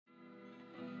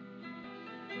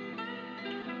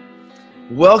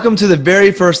Welcome to the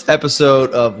very first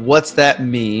episode of What's That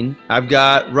Mean? I've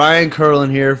got Ryan Kirlin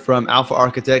here from Alpha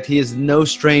Architect. He is no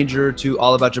stranger to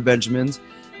All About Your Benjamins.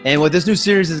 And what this new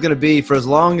series is going to be, for as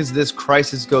long as this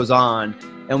crisis goes on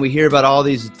and we hear about all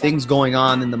these things going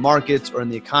on in the markets or in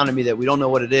the economy that we don't know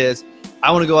what it is,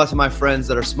 I want to go out to my friends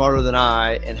that are smarter than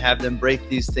I and have them break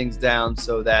these things down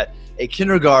so that a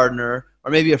kindergartner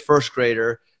or maybe a first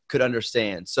grader could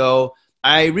understand. So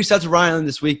I reached out to Ryan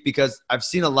this week because I've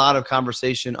seen a lot of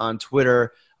conversation on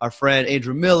Twitter, our friend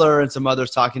Andrew Miller and some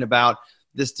others talking about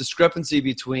this discrepancy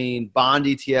between bond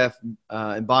ETF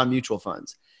and bond mutual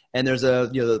funds. And there's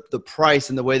the price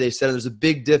and the way they said it, there's a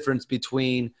big difference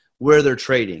between where they're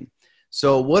trading.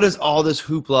 So what is all this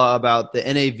hoopla about the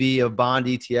NAV of bond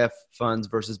ETF funds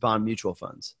versus bond mutual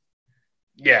funds?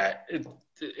 Yeah,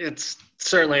 it's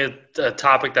certainly a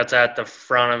topic that's at the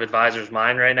front of advisors'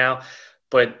 mind right now.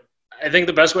 But I think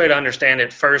the best way to understand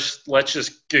it, first, let's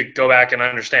just go back and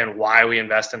understand why we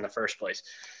invest in the first place.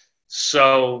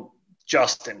 So,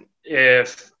 Justin,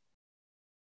 if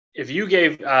you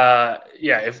gave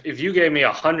if you gave me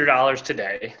 $100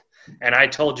 today and I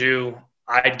told you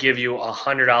I'd give you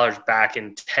 $100 back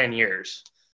in 10 years,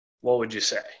 what would you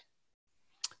say?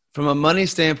 From a money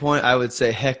standpoint, I would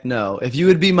say heck no. If you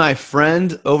would be my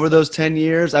friend over those 10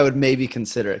 years, I would maybe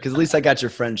consider it because at least I got your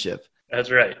friendship. That's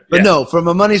right. But no, from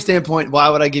a money standpoint, why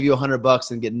would I give you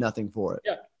 $100 and get nothing for it?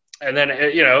 Yeah. And then,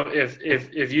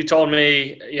 if you told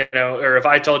me, or if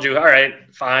I told you, all right,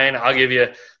 fine, I'll give you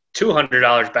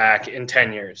 $200 back in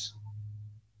 10 years.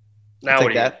 Now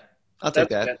what do you? I'll take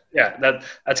that. Yeah,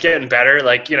 that's getting better.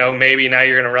 Like, maybe now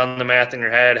you're going to run the math in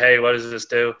your head. Hey, what does this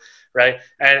do? Right.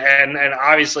 And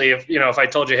obviously if I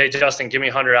told you, hey, Justin, give me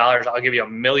 $100, I'll give you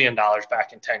 $1 million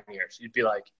back in 10 years. You'd be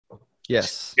like,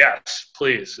 yes,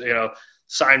 please,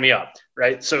 sign me up.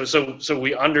 Right. So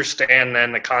we understand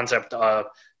then the concept of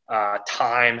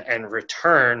time and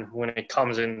return when it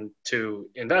comes into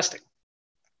investing.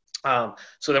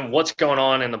 So then what's going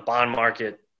on in the bond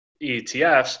market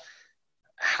ETFs?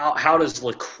 How does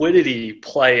liquidity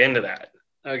play into that?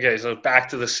 Okay. So back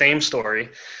to the same story.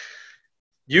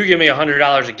 You give me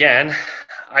 $100 again.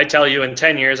 I tell you in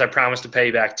 10 years, I promise to pay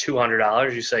you back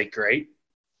 $200. You say, great.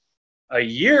 A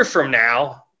year from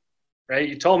now, right?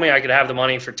 You told me I could have the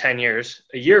money for 10 years.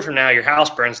 A year from now, your house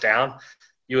burns down.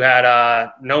 You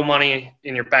had no money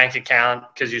in your bank account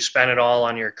because you spent it all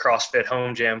on your CrossFit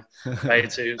home gym,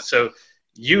 right? so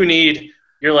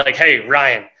you're like, hey,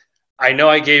 Ryan, I know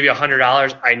I gave you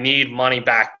 $100. I need money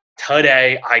back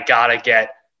today. I got to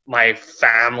get my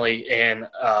family in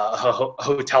a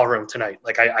hotel room tonight.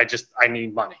 Like I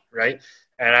need money. Right.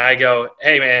 And I go,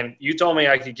 hey man, you told me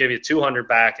I could give you 200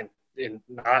 back in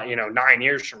 9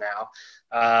 years from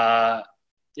now.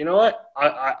 You know what?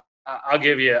 I'll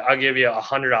give you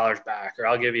 $100 back, or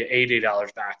I'll give you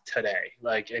 $80 back today.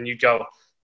 Like, and you go,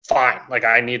 fine. Like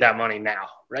I need that money now.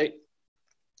 Right.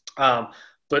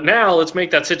 But now let's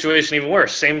make that situation even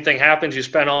worse. Same thing happens. You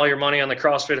spend all your money on the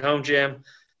CrossFit home gym.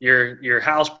 Your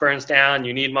house burns down.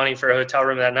 You need money for a hotel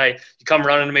room that night. You come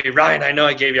running to me, Ryan, I know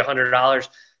I gave you $100.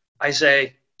 I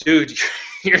say, dude,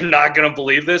 you're not going to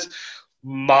believe this.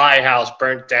 My house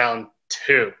burnt down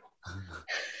too.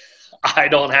 I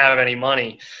don't have any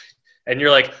money. And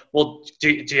you're like, well,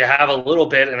 do you have a little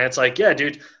bit? And it's like, yeah,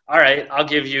 dude. All right. I'll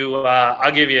give you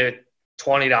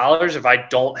 $20 if I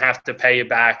don't have to pay you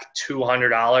back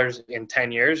 $200 in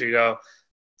 10 years. You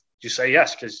say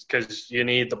yes because you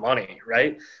need the money,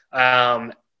 right?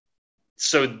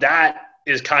 So that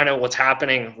is kind of what's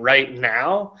happening right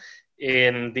now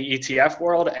in the ETF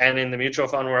world and in the mutual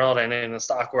fund world and in the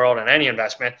stock world and any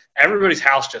investment. Everybody's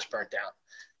house just burnt down.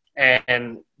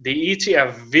 And the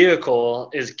ETF vehicle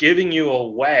is giving you a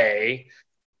way,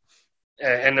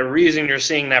 and the reason you're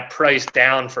seeing that price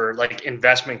down for like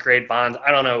investment grade bonds,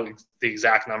 I don't know the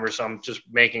exact numbers, so I'm just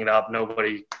making it up.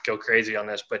 Nobody go crazy on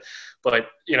this, but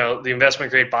the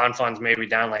investment grade bond funds may be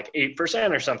down like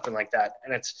 8% or something like that.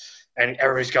 And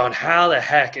everybody's going, how the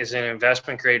heck is an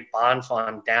investment grade bond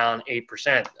fund down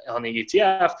 8% on the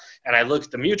ETF? And I look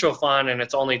at the mutual fund and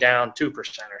it's only down 2%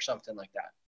 or something like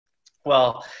that.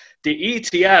 Well, the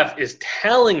ETF is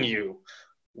telling you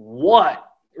what,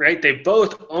 right? They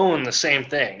both own the same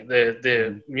thing.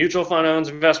 The mutual fund owns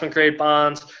investment grade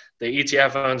bonds. The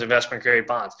ETF owns investment grade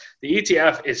bonds. The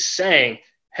ETF is saying,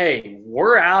 hey,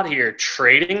 we're out here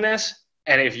trading this.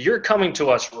 And if you're coming to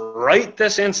us right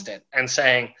this instant and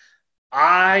saying,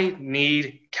 I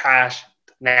need cash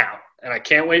now, and I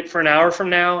can't wait for an hour from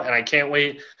now, and I can't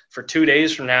wait for 2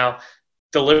 days from now,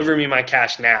 deliver me my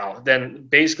cash now, then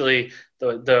basically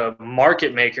the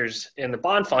market makers in the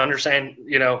bond fund are saying,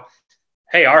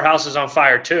 hey, our house is on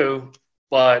fire too,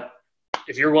 but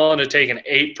if you're willing to take an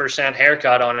 8%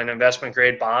 haircut on an investment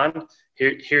grade bond,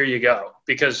 here you go,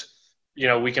 because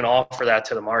we can offer that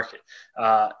to the market.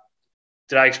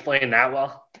 Did I explain that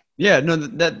well? Yeah, no,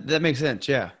 that makes sense.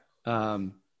 Yeah.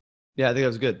 Yeah, I think that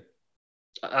was good.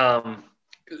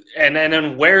 And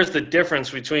then where's the difference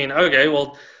between, okay,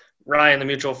 well, Ryan, the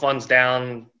mutual fund's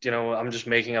down, I'm just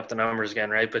making up the numbers again,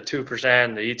 right? But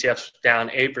 2%, the ETF's down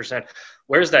 8%.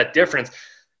 Where's that difference?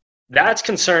 That's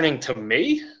concerning to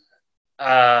me.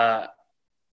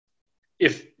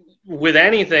 If with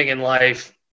anything in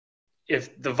life,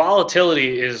 if the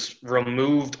volatility is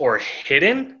removed or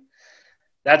hidden,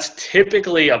 that's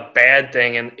typically a bad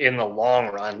thing in the long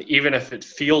run, even if it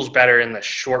feels better in the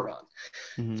short run.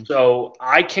 Mm-hmm. So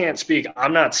I can't speak.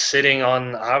 I'm not sitting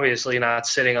on, obviously not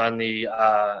sitting on the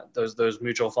those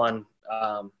mutual fund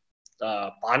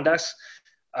bond desks,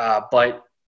 but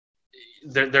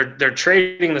they're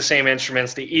trading the same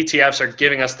instruments. The ETFs are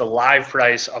giving us the live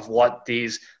price of what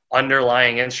these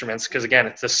underlying instruments, because again,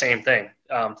 it's the same thing.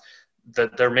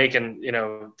 That they're making,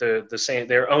 the same,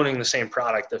 they're owning the same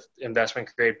product, the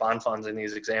investment grade bond funds in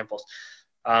these examples.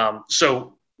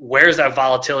 So where's that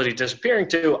volatility disappearing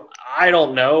to? I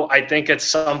don't know. I think at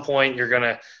some point you're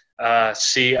going to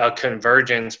see a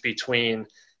convergence between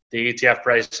the ETF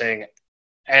pricing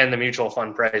and the mutual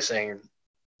fund pricing.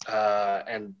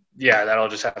 And yeah, that'll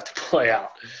just have to play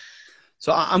out.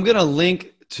 So I'm going to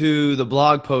link to the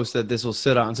blog post that this will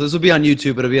sit on. So this will be on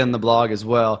YouTube, but it'll be on the blog as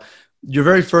well. Your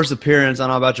very first appearance on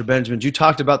All About Your Benjamins, you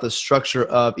talked about the structure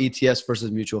of ETFs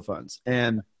versus mutual funds.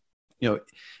 And,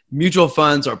 mutual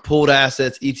funds are pooled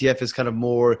assets. ETF is kind of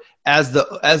more as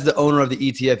the owner of the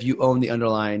ETF, you own the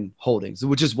underlying holdings,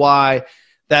 which is why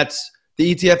the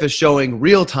ETF is showing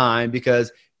real time,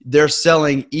 because they're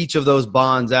selling each of those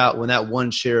bonds out when that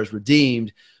one share is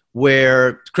redeemed,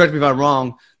 where, correct me if I'm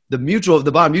wrong, the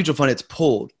bond mutual fund, it's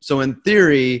pooled. So in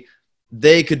theory,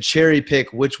 they could cherry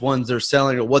pick which ones they're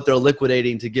selling or what they're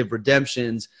liquidating to give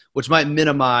redemptions, which might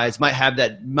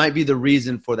might be the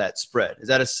reason for that spread. Is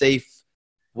that a safe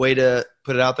way to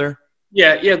put it out there?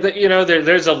 Yeah.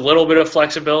 There's a little bit of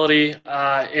flexibility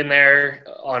in there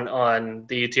on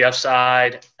the ETF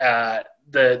side.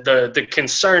 The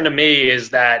concern to me is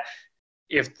that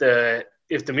if the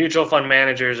mutual fund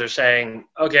managers are saying,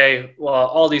 okay, well,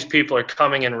 all these people are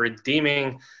coming and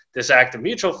redeeming this active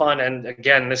mutual fund. And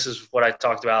again, this is what I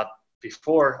talked about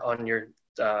before on your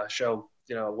show,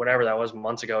 whenever that was,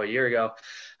 months ago, a year ago.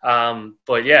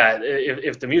 But yeah,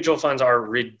 if the mutual funds are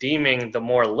redeeming the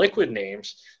more liquid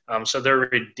names, so they're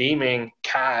redeeming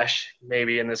cash,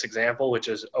 maybe in this example, which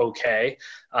is okay.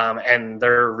 And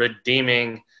they're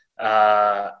redeeming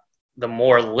the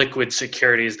more liquid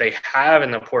securities they have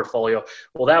in the portfolio.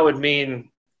 Well, that would mean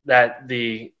that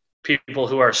the people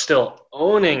who are still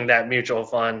owning that mutual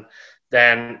fund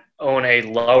then own a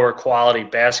lower quality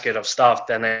basket of stuff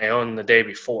than they owned the day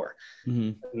before.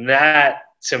 Mm-hmm. That,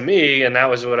 to me, and that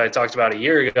was what I talked about a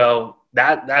year ago,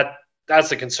 that's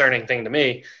the concerning thing to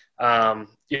me.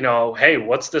 Hey,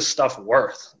 what's this stuff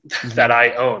worth that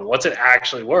I own? What's it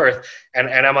actually worth? And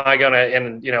am I going to,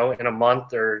 in a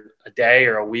month or a day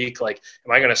or a week,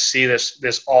 am I going to see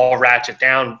this all ratchet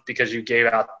down because you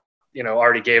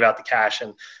already gave out the cash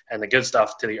and the good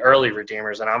stuff to the early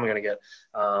redeemers, and I'm going to get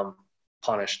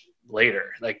punished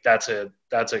later? That's a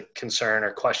concern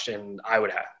or question I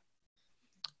would have.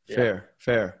 Yeah.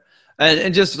 Fair.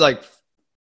 And just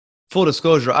full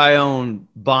disclosure, I own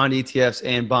bond ETFs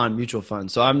and bond mutual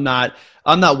funds. So I'm not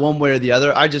one way or the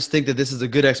other. I just think that this is a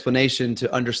good explanation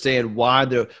to understand why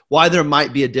there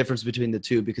might be a difference between the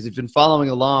two. Because if you've been following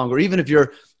along, or even if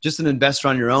you're just an investor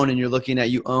on your own and you're looking at,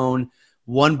 you own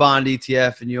one bond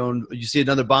ETF and you see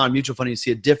another bond mutual fund and you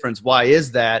see a difference. Why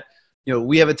is that?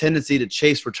 We have a tendency to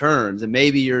chase returns, and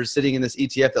maybe you're sitting in this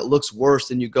ETF that looks worse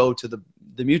than you go to the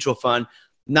mutual fund,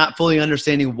 not fully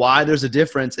understanding why there's a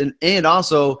difference. And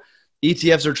also,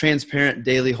 ETFs are transparent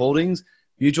daily holdings.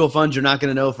 Mutual funds, you're not going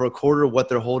to know for a quarter what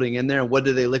they're holding in there and what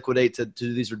do they liquidate to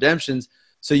do these redemptions.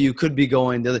 So you could be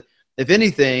going to, if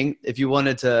anything, if you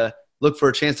wanted to look for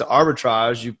a chance to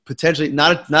arbitrage, you potentially,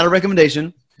 not a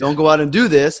recommendation, don't go out and do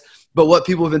this, but what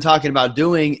people have been talking about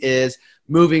doing is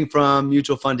moving from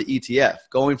mutual fund to ETF,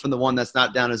 going from the one that's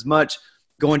not down as much,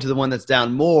 going to the one that's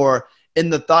down more,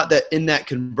 in the thought that in that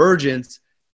convergence,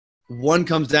 one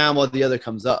comes down while the other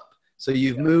comes up. So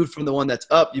you've moved from the one that's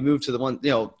up, you move to the one,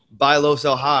 buy low,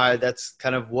 sell high. That's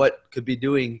kind of what could be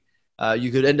doing.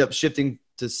 You could end up shifting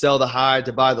to sell the high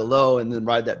to buy the low and then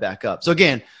ride that back up. So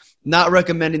again, not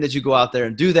recommending that you go out there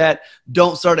and do that.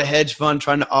 Don't start a hedge fund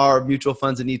trying to arb mutual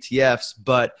funds and ETFs.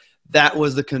 But that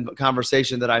was the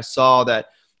conversation that I saw, that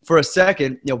for a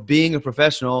second, being a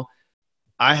professional,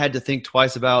 I had to think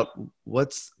twice about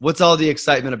what's all the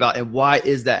excitement about and why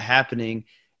is that happening?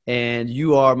 And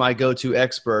you are my go-to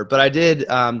expert. But I did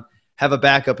have a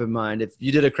backup in mind. If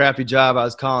you did a crappy job, I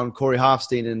was calling Corey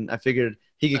Hofstein, and I figured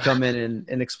he could come in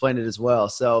and explain it as well.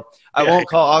 So I won't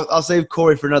call. I'll save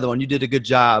Corey for another one. You did a good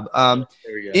job.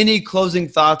 Any closing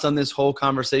thoughts on this whole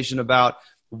conversation about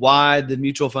why the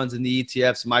mutual funds and the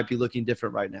ETFs might be looking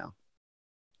different right now?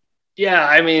 Yeah,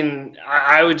 I mean,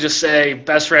 I would just say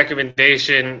best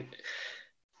recommendation.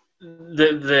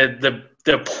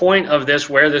 The point of this,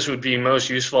 where this would be most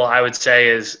useful, I would say,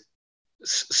 is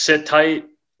sit tight.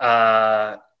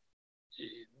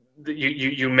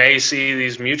 You may see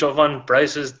these mutual fund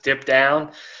prices dip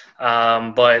down,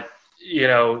 but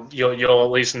you'll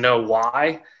at least know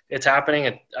why it's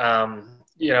happening.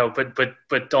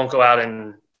 But don't go out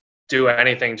and do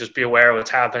anything. Just be aware of what's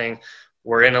happening.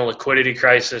 We're in a liquidity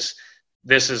crisis.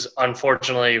 This is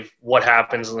unfortunately what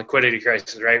happens in liquidity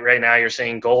crisis, right? Right now you're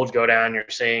seeing gold go down, you're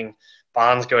seeing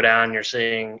bonds go down, you're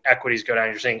seeing equities go down,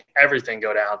 you're seeing everything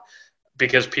go down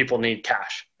because people need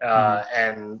cash.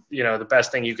 And the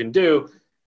best thing you can do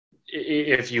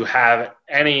if you have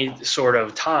any sort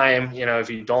of time, if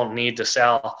you don't need to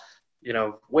sell,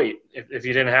 wait. If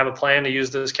you didn't have a plan to use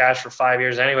this cash for 5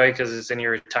 years anyway because it's in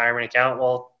your retirement account,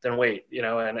 well, then wait,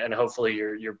 and hopefully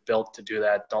you're built to do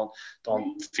that. Don't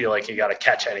feel like you got to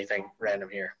catch anything random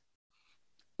here.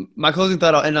 My closing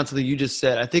thought, I'll end on something you just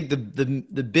said. I think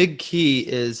the big key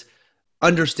is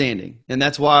understanding, and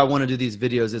that's why I want to do these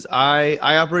videos. Is I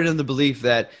operate in the belief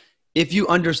that if you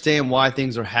understand why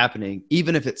things are happening,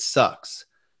 even if it sucks,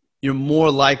 you're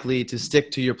more likely to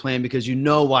stick to your plan because you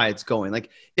know why it's going. Like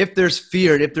if there's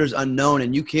fear and if there's unknown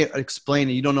and you can't explain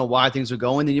and you don't know why things are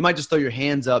going, then you might just throw your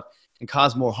hands up and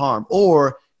cause more harm.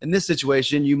 Or in this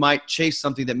situation, you might chase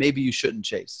something that maybe you shouldn't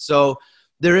chase. So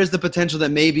there is the potential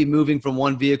that maybe moving from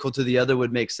one vehicle to the other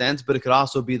would make sense, but it could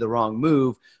also be the wrong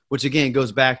move, which again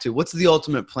goes back to what's the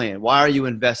ultimate plan? Why are you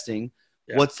investing?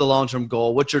 Yeah. What's the long-term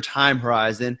goal? What's your time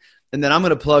horizon? And then I'm going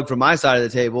to plug from my side of the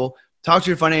table, talk to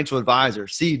your financial advisor.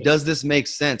 See, does this make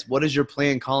sense? What is your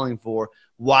plan calling for?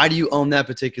 Why do you own that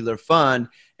particular fund?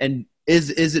 And is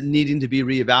it needing to be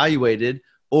reevaluated?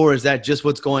 Or is that just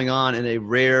what's going on in a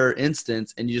rare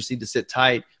instance and you just need to sit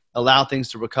tight, allow things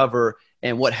to recover?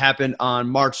 And what happened on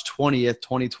March 20th,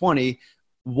 2020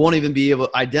 won't even be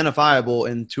identifiable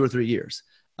in 2 or 3 years.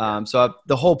 So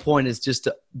the whole point is just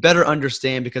to better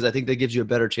understand, because I think that gives you a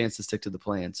better chance to stick to the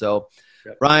plan. So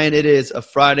yep. Ryan, it is a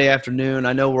Friday afternoon.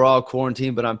 I know we're all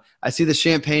quarantined, but I see the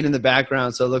champagne in the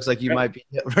background, so it looks like you might be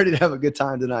ready to have a good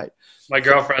time tonight. My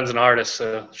girlfriend's an artist,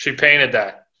 so she painted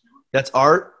that. That's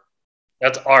art?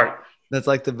 That's art. That's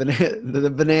like the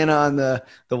banana on the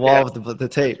wall with the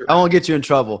tape. I won't get you in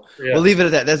trouble. Yeah. We'll leave it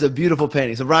at that. That's a beautiful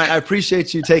painting. So, Ryan, I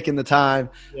appreciate you taking the time,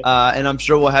 and I'm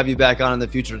sure we'll have you back on in the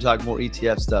future to talk more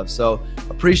ETF stuff. So,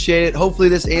 appreciate it. Hopefully,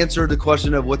 this answered the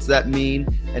question of what's that mean,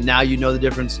 and now you know the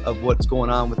difference of what's going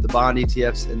on with the bond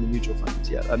ETFs and the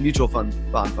mutual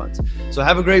fund bond funds. So,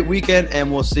 have a great weekend,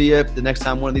 and we'll see you the next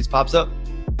time one of these pops up.